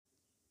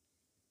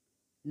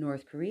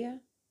North Korea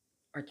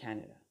or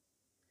Canada?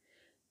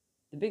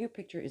 The bigger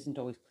picture isn't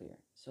always clear,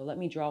 so let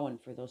me draw one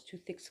for those too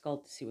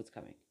thick-skulled to see what's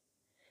coming.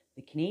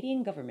 The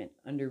Canadian government,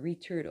 under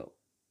Reed Trudeau,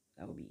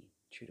 that would be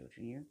Trudeau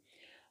Jr.,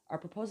 are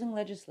proposing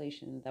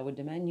legislation that would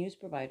demand news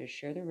providers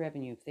share their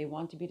revenue if they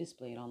want to be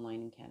displayed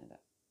online in Canada.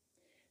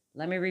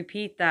 Let me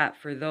repeat that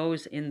for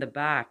those in the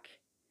back.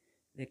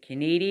 The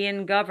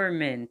Canadian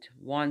government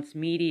wants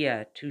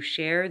media to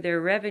share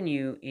their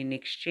revenue in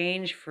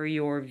exchange for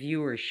your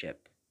viewership.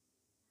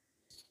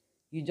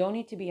 You don't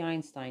need to be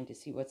Einstein to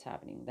see what's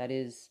happening. That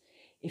is,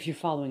 if you're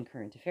following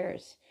current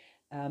affairs.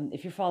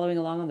 If you're following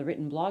along on the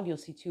written blog, you'll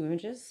see two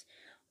images.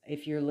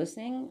 If you're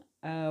listening,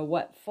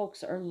 what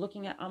folks are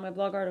looking at on my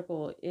blog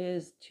article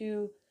is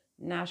two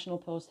National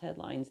Post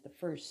headlines. The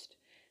first,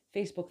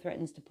 Facebook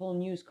threatens to pull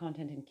news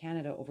content in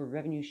Canada over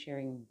revenue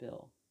sharing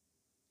bill.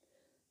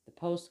 The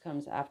post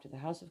comes after the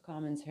House of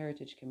Commons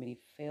Heritage Committee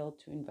failed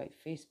to invite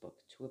Facebook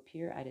to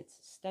appear at its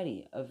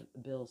study of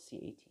Bill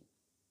C-18.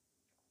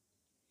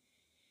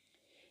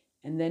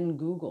 And then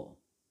Google.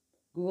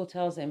 Google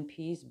tells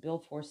MPs bill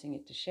forcing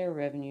it to share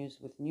revenues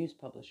with news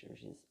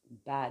publishers is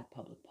bad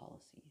public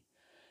policy.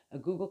 A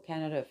Google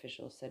Canada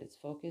official said its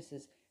focus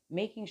is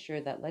making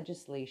sure that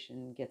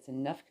legislation gets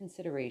enough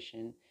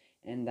consideration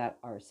and that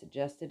our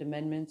suggested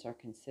amendments are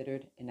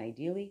considered and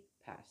ideally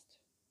passed.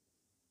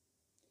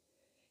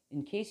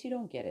 In case you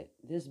don't get it,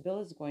 this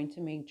bill is going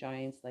to make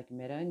giants like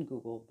Meta and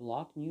Google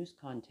block news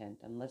content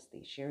unless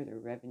they share their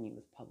revenue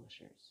with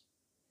publishers.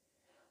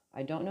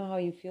 I don't know how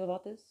you feel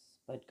about this,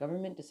 but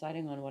government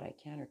deciding on what I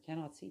can or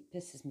cannot see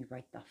pisses me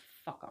right the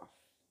fuck off.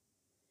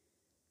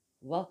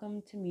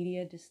 Welcome to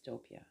media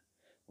dystopia,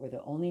 where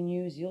the only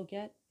news you'll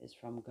get is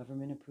from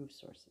government-approved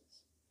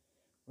sources.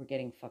 We're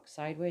getting fucked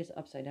sideways,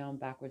 upside down,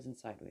 backwards, and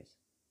sideways.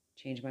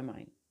 Change my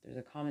mind. There's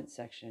a comment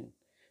section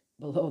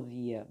below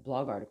the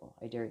blog article.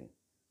 I dare you.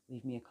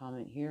 Leave me a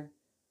comment here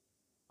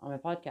on my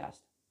podcast.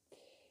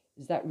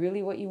 Is that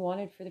really what you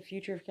wanted for the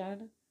future of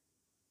Canada?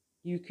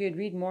 You could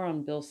read more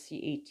on Bill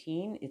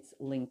C-18. It's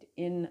linked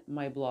in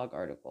my blog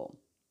article.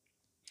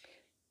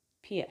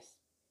 P.S.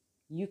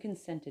 You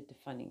consented to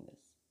funding this.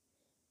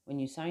 When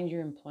you signed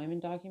your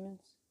employment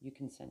documents, you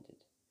consented.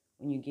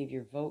 When you gave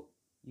your vote,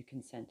 you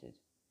consented.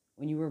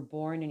 When you were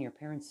born and your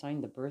parents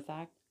signed the Birth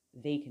Act,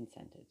 they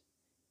consented.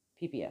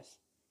 P.P.S.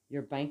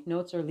 Your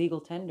banknotes are legal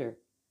tender.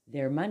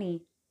 Their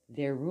money,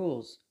 their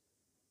rules.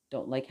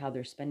 Don't like how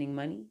they're spending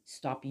money?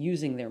 Stop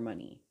using their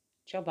money.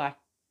 Ciao, bye.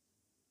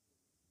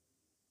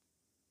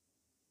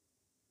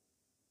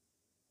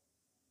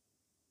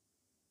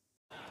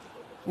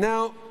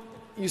 Now,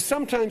 you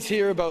sometimes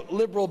hear about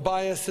liberal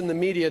bias in the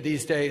media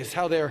these days,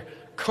 how they're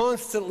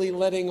constantly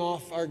letting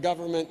our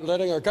government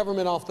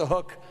off the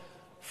hook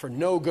for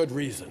no good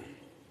reason.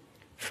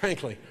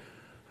 Frankly,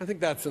 I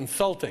think that's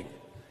insulting.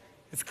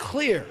 It's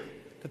clear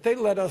that they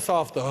let us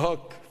off the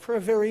hook for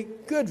a very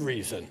good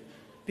reason,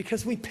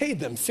 because we paid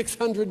them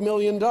 $600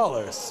 million.